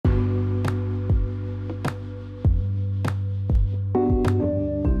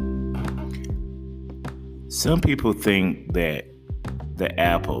Some people think that the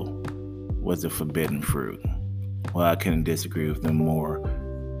apple was a forbidden fruit. Well, I couldn't disagree with them more,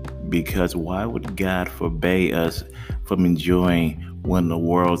 because why would God forbid us from enjoying one of the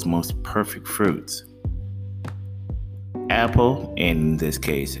world's most perfect fruits? Apple, in this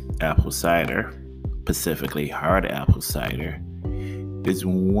case, apple cider, specifically hard apple cider, is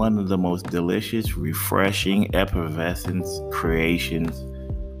one of the most delicious, refreshing, effervescent creations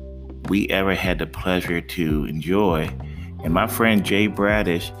we ever had the pleasure to enjoy. And my friend Jay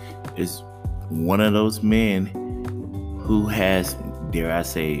Bradish is one of those men who has, dare I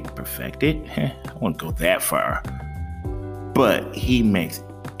say, perfected? I won't go that far. But he makes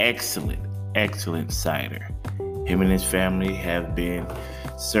excellent cider. Him and his family have been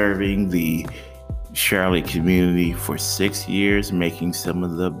serving the Charlotte community for 6 years, making some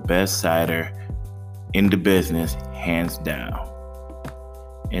of the best cider in the business, hands down.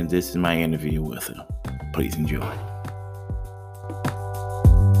 And this is my interview with him. Please enjoy.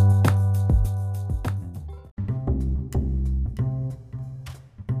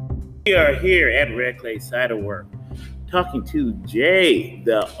 We are here at Clay Ciderworks talking to Jay,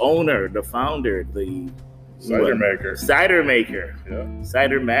 the owner, the founder, the cider maker, yeah.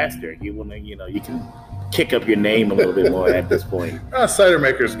 Cider master. You can kick up your name a little bit more at this point. Cider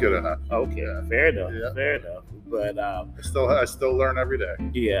maker is good enough. Okay, yeah. Fair enough. But I still learn every day.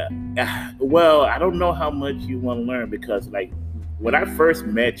 Yeah. Well, I don't know how much you want to learn, because like when I first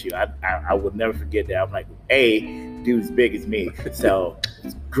met you, I would never forget that. I'm like, hey, dude's big as me, so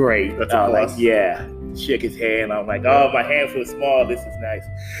it's great. That's a plus. Like, yeah, shook his hand. I'm like, oh, my hand feels small. This is nice.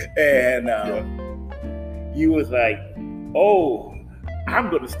 And you was like, oh, I'm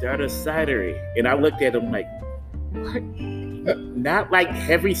going to start a cidery. And I looked at him like, what? Not like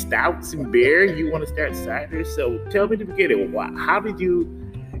heavy stouts and beer? You want to start cider? So tell me the beginning. How did you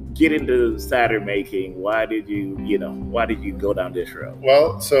get into cider making? Why did you go down this road?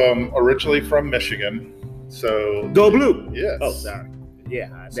 Well, so I'm originally from Michigan. So Go Blue. Yes. Oh, sorry.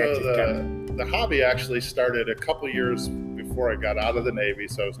 Yeah. So the hobby actually started a couple years before I got out of the Navy.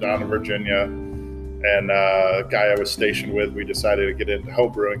 So I was down in Virginia, and a guy I was stationed with, we decided to get into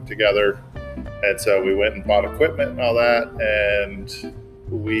home brewing together. And so we went and bought equipment and all that. And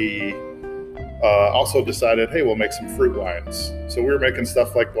we also decided, hey, we'll make some fruit wines. So we were making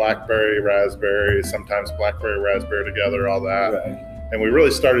stuff like blackberry, raspberry, sometimes blackberry, raspberry together, all that. Right. And we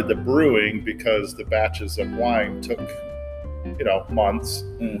really started the brewing because the batches of wine took, months.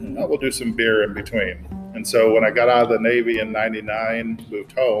 Mm-hmm. We'll do some beer in between. And so when I got out of the Navy in '99,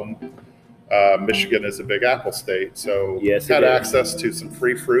 moved home, Michigan is a big apple state. So yes, had access to some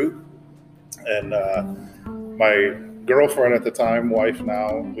free fruit. And my girlfriend at the time, wife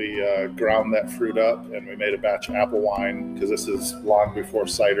now, we ground that fruit up and we made a batch of apple wine, because this is long before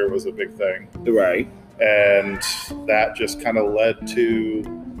cider was a big thing. Right. And that just kind of led to,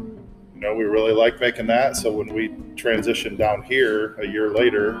 we really like making that. So when we transitioned down here a year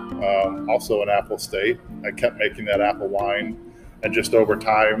later, also an apple state, I kept making that apple wine. And just over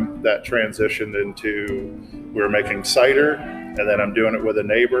time, that transitioned into, we were making cider, and then I'm doing it with a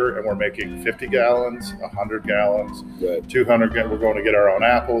neighbor, and we're making 50 gallons, 100 gallons, right. 200 gallons. We're going to get our own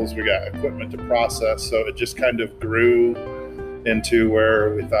apples. We got equipment to process. So it just kind of grew into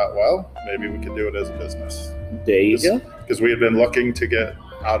where we thought, well, maybe we could do it as a business. There you go. Because we had been looking to get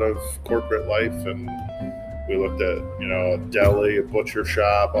out of corporate life, and we looked at, a deli, a butcher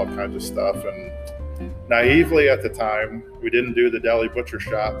shop, all kinds of stuff. And naively at the time, we didn't do the deli butcher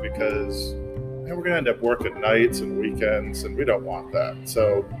shop because we're going to end up working nights and weekends, and we don't want that.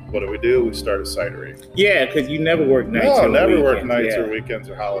 So what do? We start a cidery. Yeah, because you never work nights or weekends. No, never work nights or weekends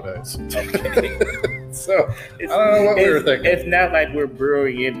or holidays. Okay. So I don't know what we were thinking. It's not like we're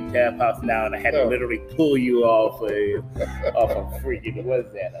brewing in the tap house now, and I had to literally pull you off a freaking, what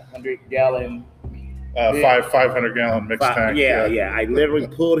is that, 100-gallon? 500-gallon mixed tank. Yeah. I literally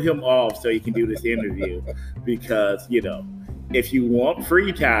pulled him off so he can do this interview because, if you want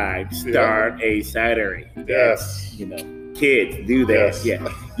free time, start a cidery. Yes. Kids do that. Yes. Yeah.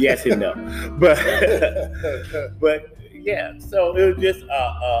 Yes and no. But yeah, so it was just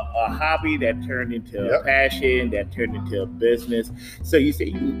a hobby that turned into a passion, that turned into a business. So you said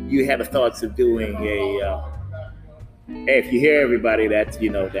you had the thoughts of doing a if you hear everybody, that's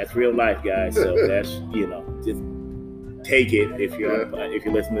real life, guys. So that's just take it if you're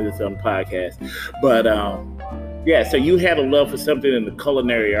listening to this on the podcast. But so you had a love for something in the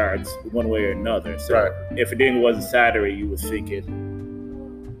culinary arts one way or another. So right. If it wasn't cidery, you were thinking,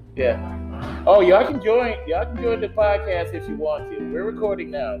 oh, y'all can join the podcast if you want to. We're recording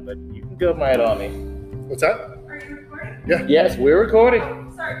now, but you can come right on in. What's that? Are you recording? Yeah. Yes, we're recording.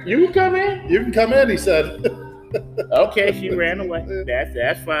 Sorry. You can come in. You can come in, he said. Okay, she ran away.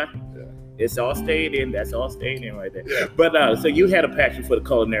 That's fine. It's all stayed in. That's all stayed in right there. Yeah. But so you had a passion for the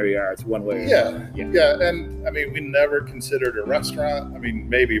culinary arts one way or another. Yeah. And I mean, we never considered a restaurant. I mean,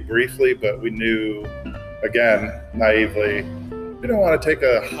 maybe briefly, but we knew, again, naively, we don't want to take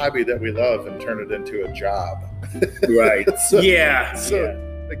a hobby that we love and turn it into a job. Right. So,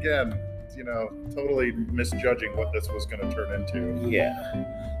 again, totally misjudging what this was going to turn into. Yeah.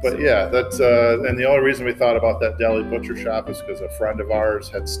 But yeah, that's and the only reason we thought about that deli butcher shop is because a friend of ours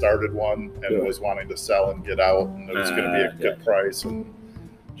had started one and was wanting to sell and get out, and it was going to be a good price. And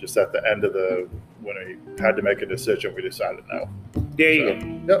just at the end of when we had to make a decision, we decided no. There you go.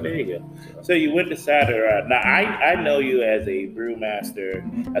 Yep. There you go. So you went to cider. Now I know you as a brewmaster.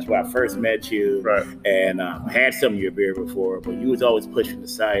 That's where I first met you. Right. And had some of your beer before, but you was always pushing the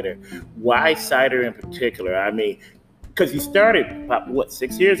cider. Why cider in particular? I mean, because you started,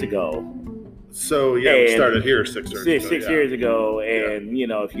 6 years ago? So, yeah, we started here 6 years ago. 6 years ago. And,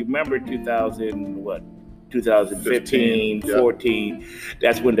 if you remember 2015, 14,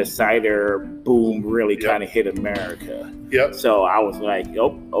 that's when the cider boom really kind of hit America. Yep. So I was like,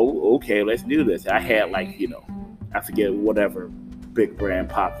 okay, let's do this. I had I forget whatever big brand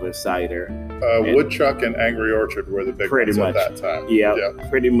popular cider. Woodchuck and Angry Orchard were the big ones at that time. Yeah,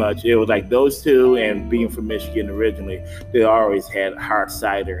 pretty much. It was like those two, and being from Michigan originally, they always had hard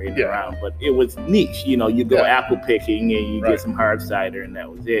cider in around, but it was niche. You go apple picking and you get some hard cider, and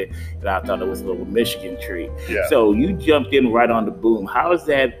that was it. And I thought it was a little Michigan treat. Yeah. So you jumped in right on the boom. How is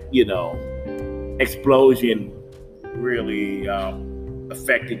that, explosion really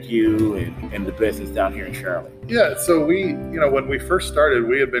affected you and the business down here in Charlotte? Yeah, so we, when we first started,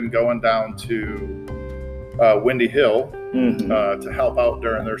 we had been going down to Windy Hill to help out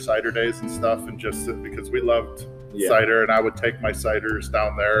during their cider days and stuff, and just because we loved cider, and I would take my ciders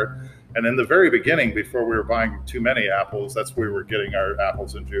down there. And in the very beginning, before we were buying too many apples, that's where we were getting our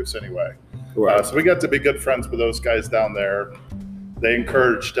apples and juice anyway. Right. So we got to be good friends with those guys down there. They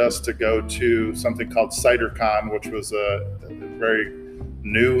encouraged us to go to something called CiderCon, which was a very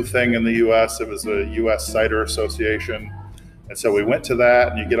new thing in the U.S. It was a U.S. Cider Association. And so we went to that,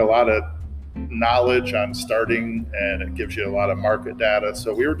 and you get a lot of knowledge on starting, and it gives you a lot of market data.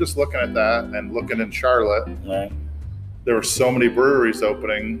 So we were just looking at that and looking in Charlotte. Right. There were so many breweries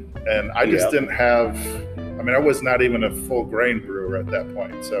opening, and I just didn't have, I was not even a full grain brewer at that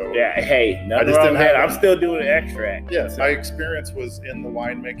point. So nothing wrong with that. I'm still doing extract. Yeah, my experience was in the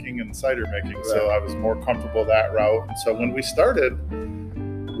winemaking and cider making, so I was more comfortable that route. And so when we started,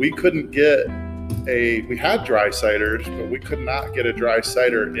 we couldn't get we had dry ciders, but we could not get a dry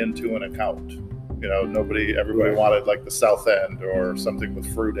cider into an account. Everybody wanted like the South End or something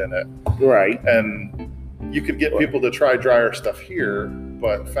with fruit in it. Right. And you could get people to try drier stuff here,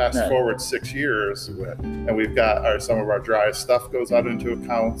 but fast forward 6 years, and we've got some of our driest stuff goes out into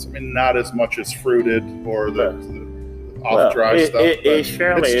accounts. Not as much as fruited or the off-dry stuff. It's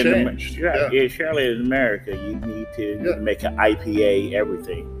surely changed. It's surely in America. You need to make an IPA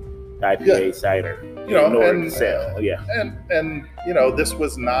everything. IPA cider. In order to sell. And this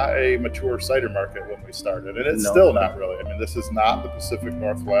was not a mature cider market when we started, and it's still not really. This is not the Pacific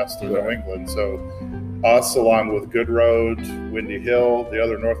Northwest or New England. So us, along with Good Road, Windy Hill, the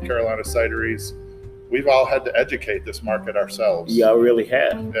other North Carolina cideries, we've all had to educate this market ourselves. Y'all really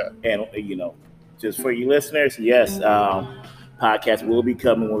have. Yeah. And, just for you listeners, yes, podcast will be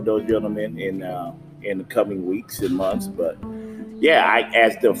coming with those gentlemen in the coming weeks and months. But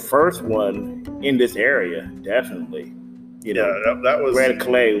as the first one in this area, definitely, that was Red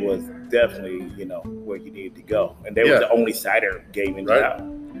Clay was definitely, where you needed to go. And they were the only cider game in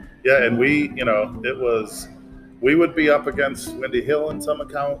town. Yeah, and we would be up against Windy Hill in some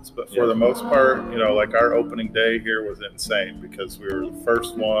accounts, but for the most part, like our opening day here was insane because we were the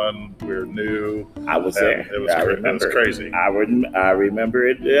first one, we were new. I was there. It was crazy. I remember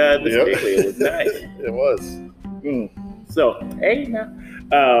it distinctly. It was nice. It was. So,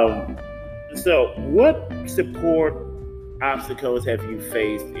 so what support obstacles have you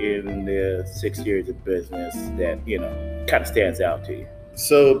faced in the 6 years of business that, kind of stands out to you?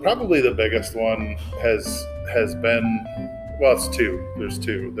 So probably the biggest one has been, it's two. There's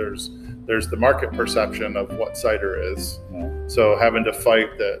two. There's the market perception of what cider is. So having to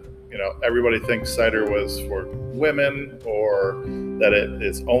fight that, everybody thinks cider was for women or that it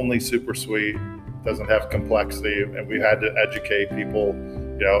is only super sweet, doesn't have complexity, and we had to educate people.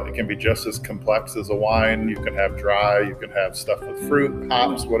 It can be just as complex as a wine. You can have dry, you can have stuff with fruit,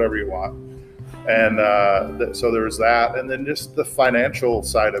 hops, whatever you want. And so there was that, and then just the financial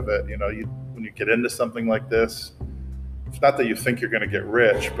side of it. When you get into something like this, it's not that you think you're going to get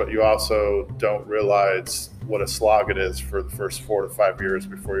rich, but you also don't realize what a slog it is for the first 4 to 5 years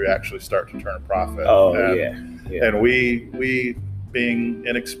before you actually start to turn a profit. Oh, and, yeah. And we being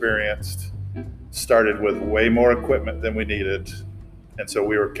inexperienced, started with way more equipment than we needed. And so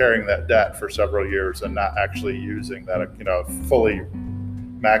we were carrying that debt for several years and not actually using that, fully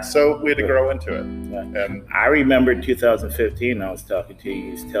max. So we had to grow into it. Yeah. And I remember in 2015, I was talking to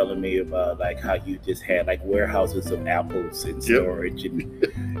you, was telling me about like how you just had like warehouses of apples in storage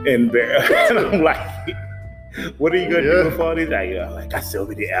and I'm like, what are you going to do with all these? I got so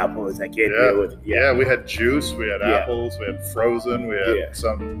many apples, I can't deal with it. Yeah, we had juice, we had apples, we had frozen, we had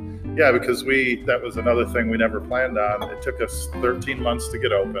some. Yeah, because that was another thing we never planned on. It took us 13 months to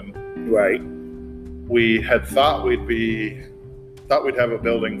get open. Right. We had thought we'd have a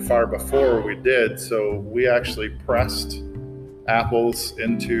building far before we did, so we actually pressed apples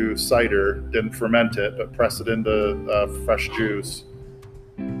into cider, didn't ferment it, but pressed it into fresh juice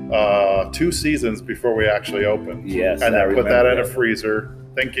 2 seasons before we actually opened. Yes, and then put that in a freezer,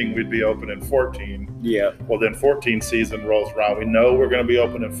 thinking we'd be open in 14. Yeah. Well, then 14 season rolls around. We know we're going to be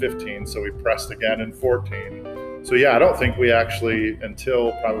open in 15, so we pressed again in 14. So I don't think we actually,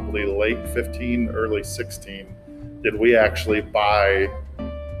 until probably late 15, early 16, did we actually buy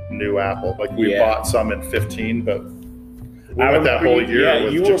new apple. Like we bought some in 15, but we went that whole year. Yeah,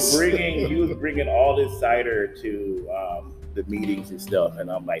 you were bringing all this cider to the meetings and stuff,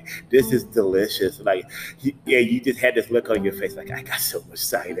 and I'm like, this is delicious. Like, you just had this look on your face, like, I got so much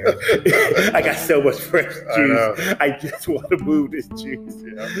cider, I got so much fresh juice. I just want to move this juice.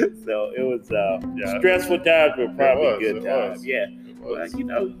 Yeah. So it was stressful times, but probably good times. Yeah. Well,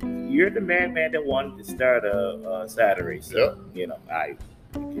 you're the man that wanted to start a cidery. So, I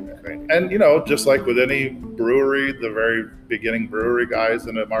give you credit. And, just like with any brewery, the very beginning brewery guys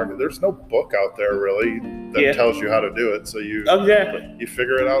in the market, there's no book out there really that tells you how to do it. So you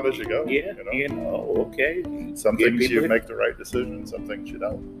figure it out as you go. Yeah. Okay. Some things you make the right decision, some things you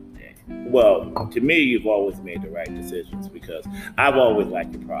don't. Well, to me, you've always made the right decisions because I've always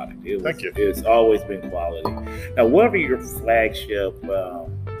liked your product. Thank you. It's always been quality. Now, what are your flagship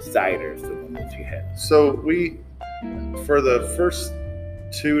ciders, the one that you have? So for the first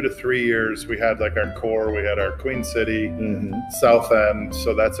 2 to 3 years, we had like our core. We had our Queen City, South End.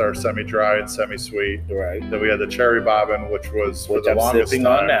 So that's our semi-dry and semi-sweet. Right. Then we had the Cherry Bobbin, which for the I'm longest sipping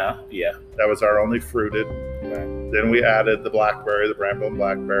time. On now. Yeah. That was our only fruited. Right. Then we added the blackberry, the Bramble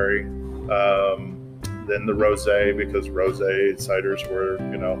Blackberry. Then the rosé, because rosé ciders were,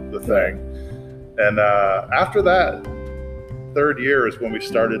 the thing. And after that, 3rd year is when we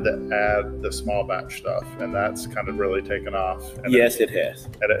started to add the small batch stuff, and that's kind of really taken off. And it has.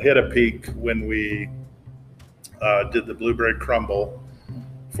 And it hit a peak when we did the blueberry crumble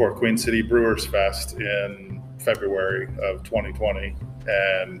for Queen City Brewers Fest in February of 2020,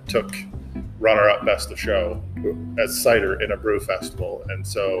 and took runner-up best of show as cider in a brew festival. And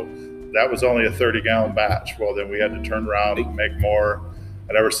so that was only a 30-gallon batch. Well, then we had to turn around and make more.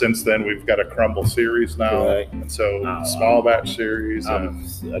 And ever since then, we've got a crumble series now. Right. And so small batch series. I'm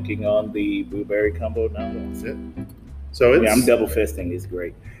sucking on the blueberry crumble now. That's it. So I'm double fisting. It's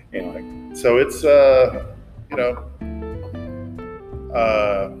great. Anyway. So it's,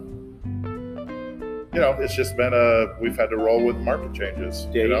 it's just been we've had to roll with market changes,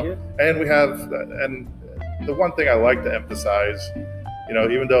 and we have, and the one thing I like to emphasize,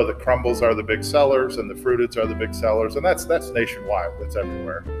 even though the crumbles are the big sellers and the fruiteds are the big sellers, and that's nationwide, that's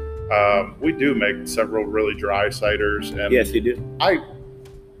everywhere. We do make several really dry ciders, and yes, you do. I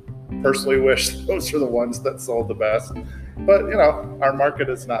personally wish those are the ones that sold the best, but our market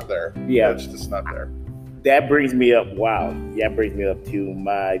is not there. Yeah, it's just not there. That brings me up. Wow, that brings me up to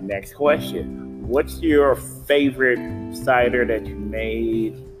my next question. What's your favorite cider that you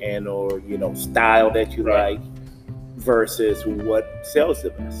made or style that you like versus what sells the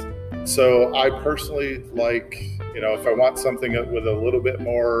best? So I personally like, if I want something with a little bit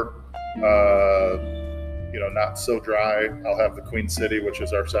more, not so dry, I'll have the Queen City, which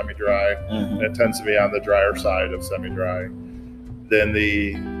is our semi-dry. And it tends to be on the drier side of semi-dry. Then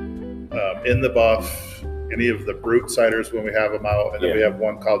the In the Buff, any of the brut ciders when we have them out, and then we have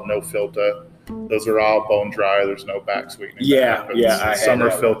one called No Filter. Those are all bone dry. There's no back sweetening. Some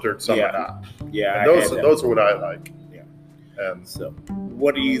are filtered, some are not. Yeah, and those are what I like. Yeah. And so,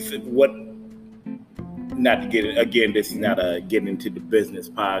 what do you think? Not to get it again. This is not a getting into the business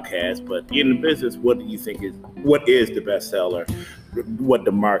podcast, but in the business, what do you think is the best seller? What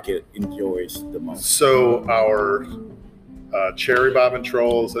the market enjoys the most? So our Cherry Bobbin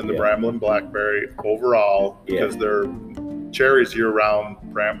Trolls and the Bramble and Blackberry overall, because they're cherries year-round,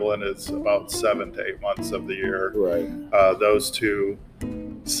 Bramblin is about 7 to 8 months of the year. Right. Those two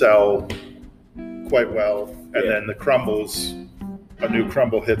sell quite well, and then the crumbles, a new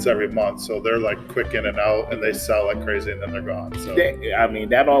crumble hits every month, so they're like quick in and out, and they sell like crazy, and then they're gone. So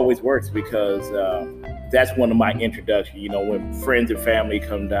that always works because that's one of my introductions. You know, when friends and family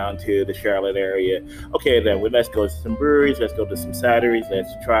come down to the Charlotte area, okay, then let's go to some breweries, let's go to some cideries,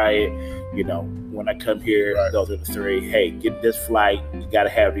 let's try it. You know, when I come here, those are the three. Hey, get this flight, you got to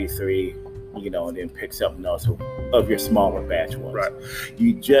have these three. You know, and then pick something else of your smaller batch ones. Right.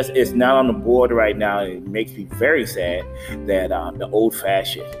 It's not on the board right now. And it makes me very sad that the old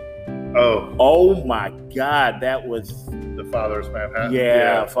fashioned. Oh my God, that was the Father's Manhattan.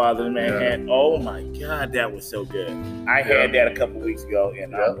 Yeah, Father's Manhattan. Yeah. Oh my God, that was so good. I had that a couple weeks ago,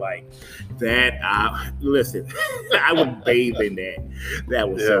 and I'm like, listen, I would bathe in that. That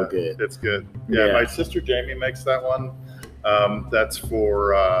was so good. It's good. Yeah, my sister Jamie makes that one. That's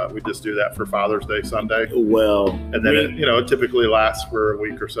for we just do that for Father's Day Sunday. Well, and then it typically lasts for a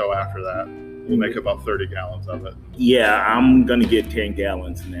week or so after that. We'll make about 30 gallons of it. Yeah, I'm gonna get 10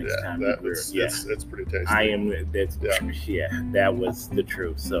 gallons next time. It's pretty tasty. I am. That was the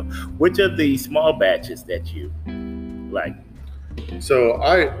truth. So, which of the small batches that you like? So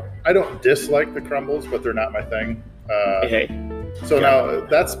I don't dislike the crumbles, but they're not my thing. So now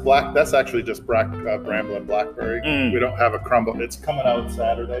that's black. That's actually just Bramblin blackberry. We don't have a crumble. It's coming out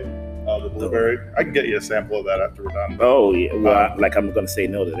Saturday. The blueberry. I can get you a sample of that after we're done. Oh yeah. Well, I'm going to say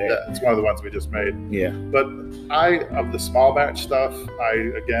no to that. Yeah, it's one of the ones we just made. Yeah. But of the small batch stuff, I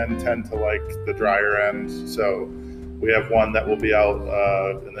again tend to like the drier end. So we have one that will be out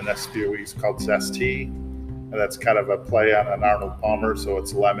in the next few weeks called Zesty, and that's kind of a play on an Arnold Palmer. So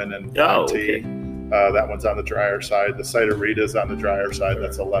it's lemon and black tea. That one's on the drier side. The Ciderita's on the drier side.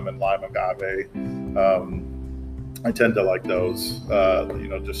 That's a lemon lime agave. I tend to like those,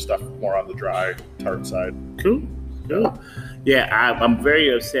 just stuff more on the dry tart side. Cool. Yeah, I'm very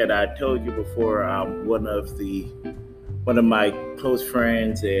upset. I told you before, one of my close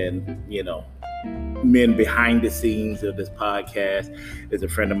friends and, men behind the scenes of this podcast is a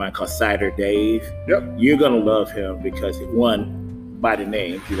friend of mine called Cider Dave. Yep. You're going to love him because one, by the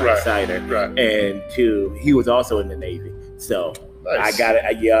name, he likes cider. Right. And two, he was also in the Navy. So nice.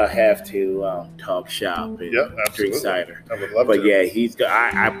 I have to talk shop and drink cider. I would love to. But yeah,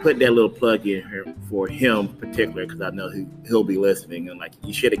 I put that little plug in here for him in particular because I know he'll be listening. And like,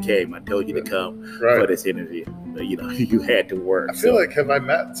 you should have came. I told you to come for this interview. But, you had to work. I feel like, have I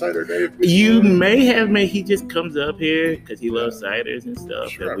met Cider Dave before? You may have met. He just comes up here because he loves ciders and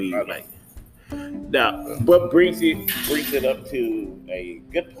stuff. Sure, Now, what brings it up to a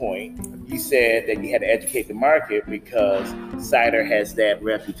good point, you said that you had to educate the market because cider has that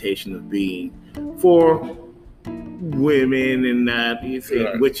reputation of being for women and not,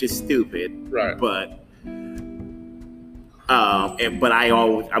 which is stupid. Right. But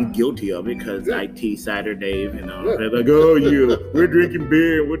I'm guilty of it because I tease Cider Dave and they're like, we're drinking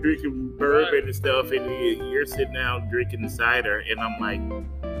beer, we're drinking bourbon and stuff, and you're sitting down drinking cider, and I'm like,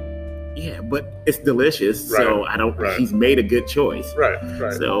 yeah, but it's delicious. Right. So I don't. Right. He's made a good choice. Right.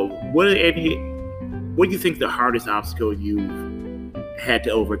 So what do you think the hardest obstacle you had to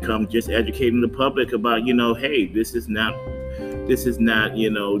overcome? Just educating the public about, hey, this is not,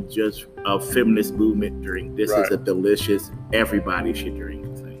 just a feminist movement drink. This is a delicious, everybody should drink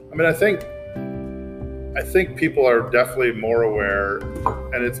thing. I mean, I think people are definitely more aware,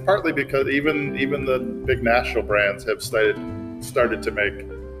 and it's partly because even the big national brands have started to make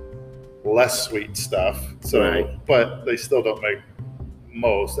less sweet stuff. So, but they still don't make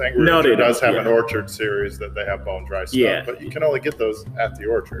most. Angry Orchard does have an orchard series that they have bone dry stuff, but you can only get those at the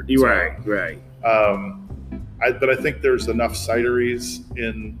orchard. So, right. But I think there's enough cideries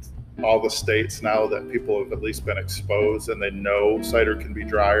in all the states now that people have at least been exposed and they know cider can be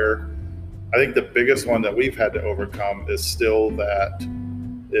drier. I think the biggest one that we've had to overcome is still that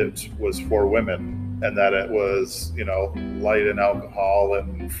it was for women. And that it was, light in alcohol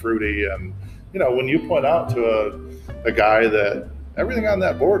and fruity. And, when you point out to a guy that everything on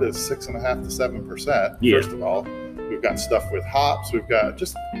that board is 6.5% to 7%, first of all, we've got stuff with hops. We've got,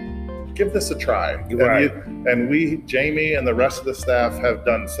 just give this a try. Right. And we, Jamie and the rest of the staff have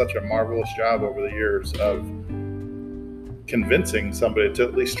done such a marvelous job over the years of convincing somebody to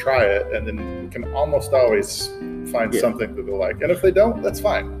at least try it. And then we can almost always find something that they like. And if they don't, that's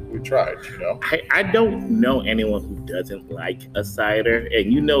fine. We tried, I don't know anyone who doesn't like a cider,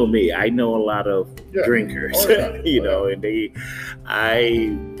 and you know me, I know a lot of drinkers, and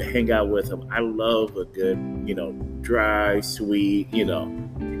I hang out with them. I love a good, dry, sweet,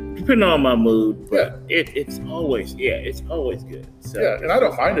 depending on my mood, but it's always good. So and I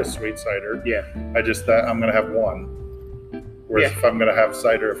don't mind a sweet cider. Yeah. I just that I'm gonna have one. Whereas if I'm gonna have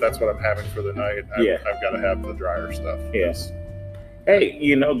cider, if that's what I'm having for the night, I've got to have the drier stuff. Yes.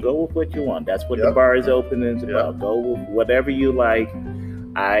 Hey, go with what you want. That's what the bar is open is about. Go with whatever you like.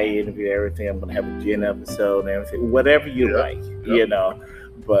 I interview everything. I'm gonna have a gin episode and everything. Whatever you like,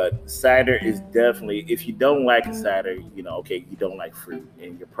 But cider is definitely, if you don't like a cider, okay, you don't like fruit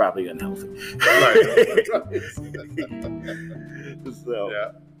and you're probably unhealthy. Right. So,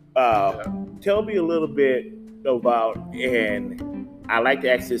 tell me a little bit about, and I like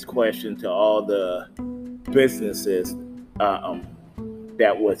to ask this question to all the businesses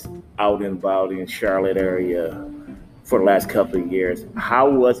that was out and about in Charlotte area for the last couple of years. How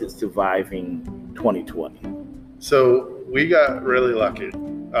was it surviving 2020? So we got really lucky.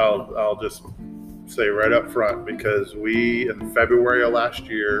 I'll just say right up front, because we, in February of last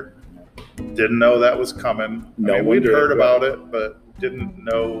year, didn't know that was coming. We'd heard about it, but didn't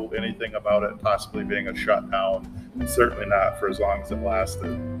know anything about it possibly being a shutdown, and certainly not for as long as it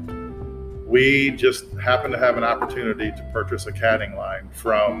lasted. We just happened to have an opportunity to purchase a canning line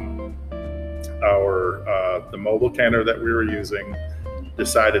from the mobile canner that we were using.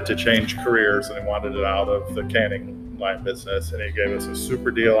 Decided to change careers, and he wanted it out of the canning line business, and he gave us a super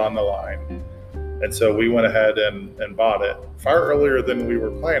deal on the line. And so we went ahead and bought it far earlier than we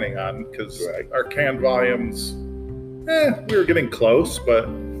were planning on, because our can volumes, we were getting close, but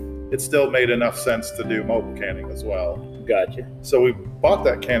it still made enough sense to do mobile canning as well. Gotcha. So we bought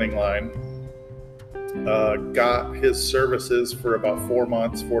that canning line, got his services for about 4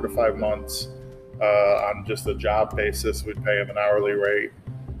 to 5 months on just a job basis. We'd pay him an hourly rate,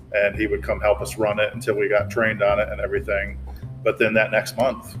 and he would come help us run it until we got trained on it and everything. But then that next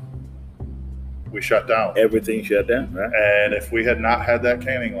month, we shut down. Everything shut down, right? And if we had not had that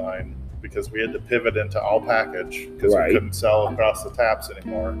canning line, because we had to pivot into all package, because we couldn't sell across the taps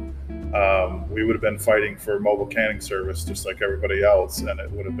anymore, we would have been fighting for mobile canning service just like everybody else, and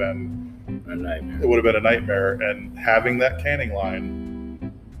it would have been a nightmare. It would have been a nightmare. And having that canning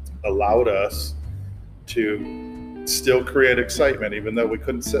line allowed us to still create excitement, even though we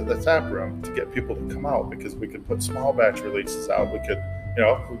couldn't sit in the tap room, to get people to come out, because we could put small batch releases out. We could,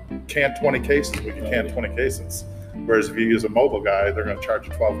 can 20 cases. We could can 20 cases. Whereas if you use a mobile guy, they're going to charge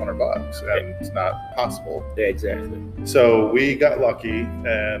you $1,200, and it's not possible. Yeah, exactly. So we got lucky,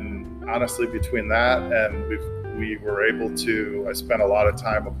 and honestly, between that and we were able to, I spent a lot of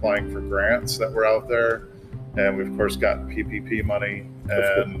time applying for grants that were out there, and we of course got PPP money,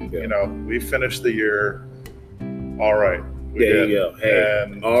 and we finished the year all right. There you go. Hey,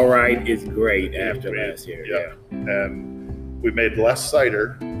 and all right is great after last year. Yeah. And we made less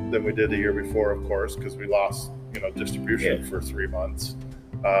cider than we did the year before, of course, because we lost, distribution for 3 months.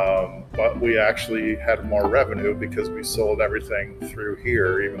 But we actually had more revenue because we sold everything through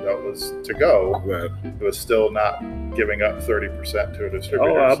here, even though it was to go. Right. It was still not giving up 30% to a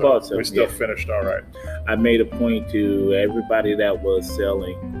distributor. We still finished all right. I made a point to everybody that was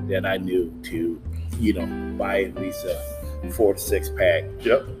selling that I knew to, buy at least a 4 to 6 pack.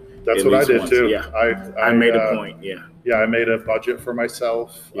 Yep. That's what I did too. Yeah. I made a point. Yeah. Yeah. I made a budget for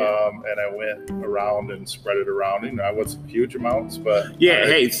myself, and I went around and spread it around. I wasn't huge amounts, but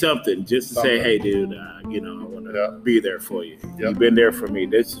something just to say, hey, dude, I want to be there for you. Yep. You've been there for me.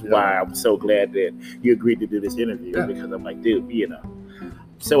 This is why I'm so glad that you agreed to do this interview, because I'm like, dude,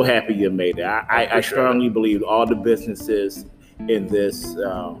 so happy you made it. I strongly believe all the businesses in this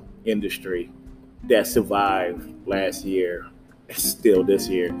industry that survived last year, still this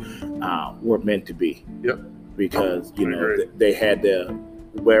year, were meant to be. Yep. Because they had the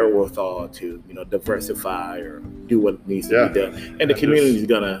wherewithal to diversify or do what needs to be done, and the community is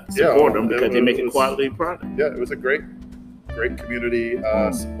gonna support them because they make a quality product. Yeah, it was a great community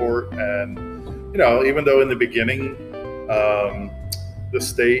support, and even though in the beginning, the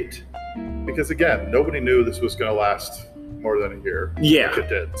state, because again, nobody knew this was going to last more than a year. Yeah, like it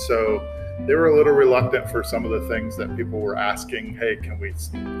did. So they were a little reluctant for some of the things that people were asking. Hey, can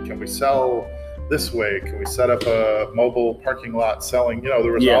we sell this way? Can we set up a mobile parking lot selling?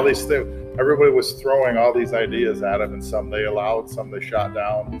 There was all these things. Everybody was throwing all these ideas at them, and some they allowed, some they shot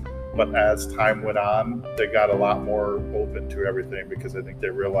down. But as time went on, they got a lot more open to everything, because I think they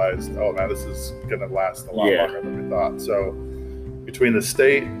realized, oh man, this is going to last a lot longer than we thought. So between the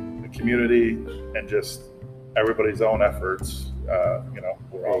state, the community, and just everybody's own efforts,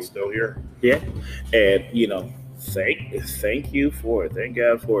 we're all still here. Yeah, and thank you for it. Thank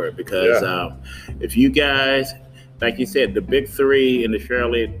God for it, because if you guys, like you said, the big three in the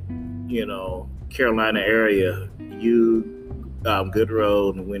Charlotte, Carolina area, you Good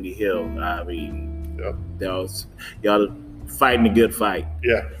Road and Windy Hill. I mean, Yep. Y'all fighting a good fight.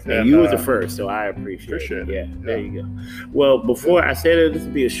 Yeah. And you was the first, so I appreciate it. Yeah, there you go. Well, before I said this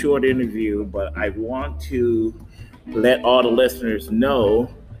would be a short interview, but I want to let all the listeners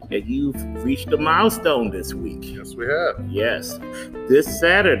know that you've reached a milestone this week. Yes, we have. Yes. This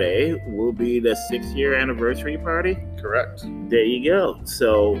Saturday will be the 6-year anniversary party. Correct. There you go.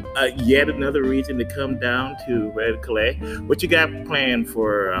 So yet another reason to come down to Red Clay. What you got planned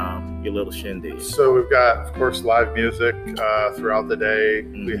for your little shindig? So we've got, of course, live music throughout the day.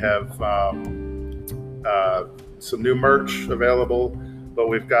 Mm-hmm. We have some new merch available, but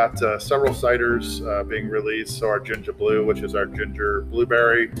we've got several ciders being released. So our Ginger Blue, which is our ginger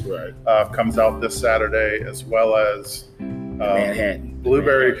blueberry, comes out this Saturday, as well as Manhattan.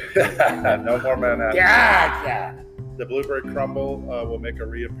 Blueberry. No more Manhattan. Yeah. The Blueberry Crumble will make a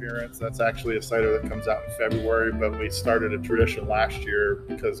reappearance. That's actually a cider that comes out in February, but we started a tradition last year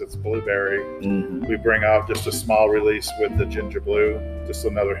because it's blueberry. Mm-hmm. We bring out just a small release with the Ginger Blue, just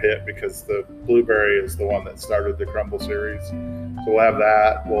another hit, because the blueberry is the one that started the Crumble series. So we'll have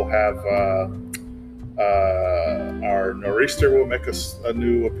that. We'll have our Nor'easter will make a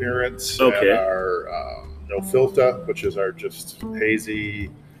new appearance. Okay. And our No Filter, which is our just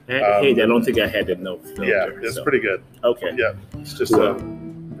hazy. I don't think I had the No Filter. Yeah, it's pretty good. Okay. Yeah, it's just a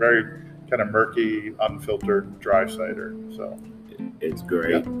very kind of murky, unfiltered dry cider. So it's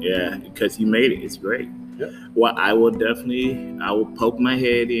great. Yeah, because you made it. It's great. Yeah. Well, I will poke my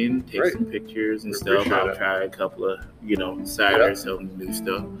head in, take some pictures and stuff. I'll try a couple of, ciders, some new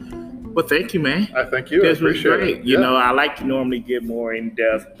stuff. Well, thank you, man. I thank you. This I appreciate was great. it. You know, I like to normally get more in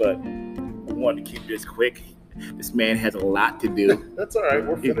depth, but I wanted to keep this quick. This man has a lot to do. That's all right.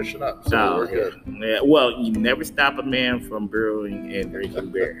 We're finishing up, so we're good. Yeah. Well, you never stop a man from brewing and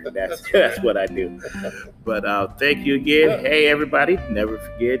drinking beer. That's what I do. But thank you again. Yeah. Hey, everybody, never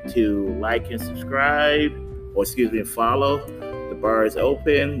forget to like and subscribe, and follow the Bar is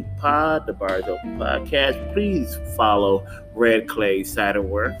Open Pod, the Bar is Open Podcast. Please follow Red Clay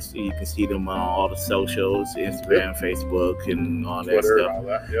Ciderworks. You can see them on all the socials, Instagram, Facebook, and all that Twitter, stuff. And all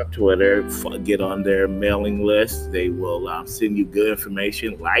that, yep. Twitter, get on their mailing list. They will send you good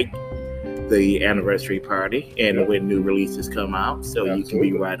information like the anniversary party and when new releases come out, so you can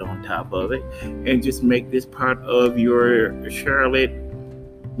be right on top of it and just make this part of your Charlotte,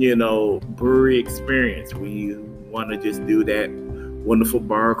 brewery experience. We want to just do that wonderful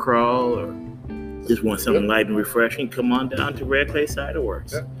bar crawl or just want something light and refreshing, come on down to Red Clay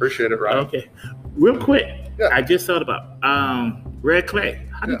Ciderworks. Yeah, appreciate it, Ryan. Okay. Real quick, I just thought about Red Clay.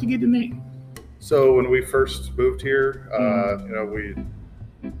 How did you get the name? So when we first moved here,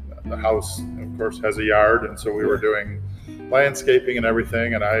 the house, of course, has a yard, and so we were doing landscaping and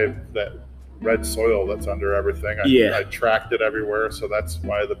everything, and I have that red soil that's under everything. I tracked it everywhere, so that's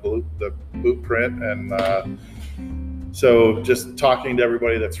why the blueprint. And so just talking to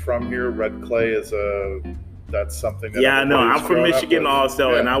everybody that's from here, red clay that's something that I know. I'm from Michigan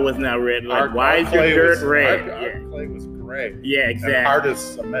also, and I was not red. Like, why is your dirt red? Our clay was gray. Yeah, exactly. And hard as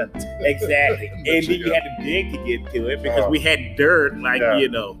cement. Exactly. And then you had to dig to get to it because we had dirt,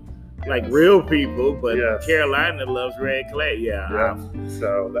 like real people, but Carolina loves red clay. Yeah.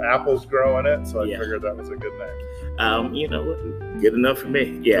 So the apples grow in it, so I figured that was a good name. Good enough for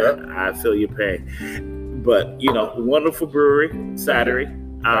me. Yeah, I feel your pain. But, wonderful brewery, cidery,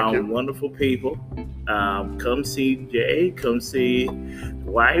 wonderful people. Come see Jay, come see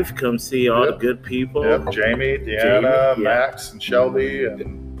wife, come see all the good people. Yep. Jamie, Deanna, Max, and Shelby,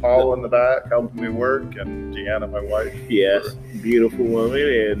 and Paul in the back helping me work, and Deanna, my wife. Yes, beautiful woman,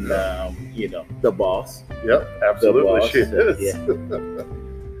 and the boss. Yep, absolutely, the boss,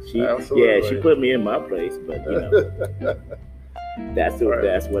 she is. She put me in my place, but that's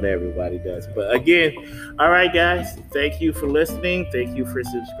what everybody does. But again, all right, guys, thank you for listening. Thank you for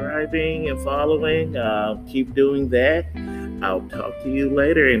subscribing and following. Keep doing that. I'll talk to you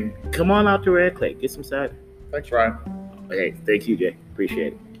later, and come on out to Red Clay. Get some cider. Thanks, Ryan. Hey, thank you, Jay.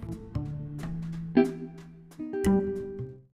 Appreciate it.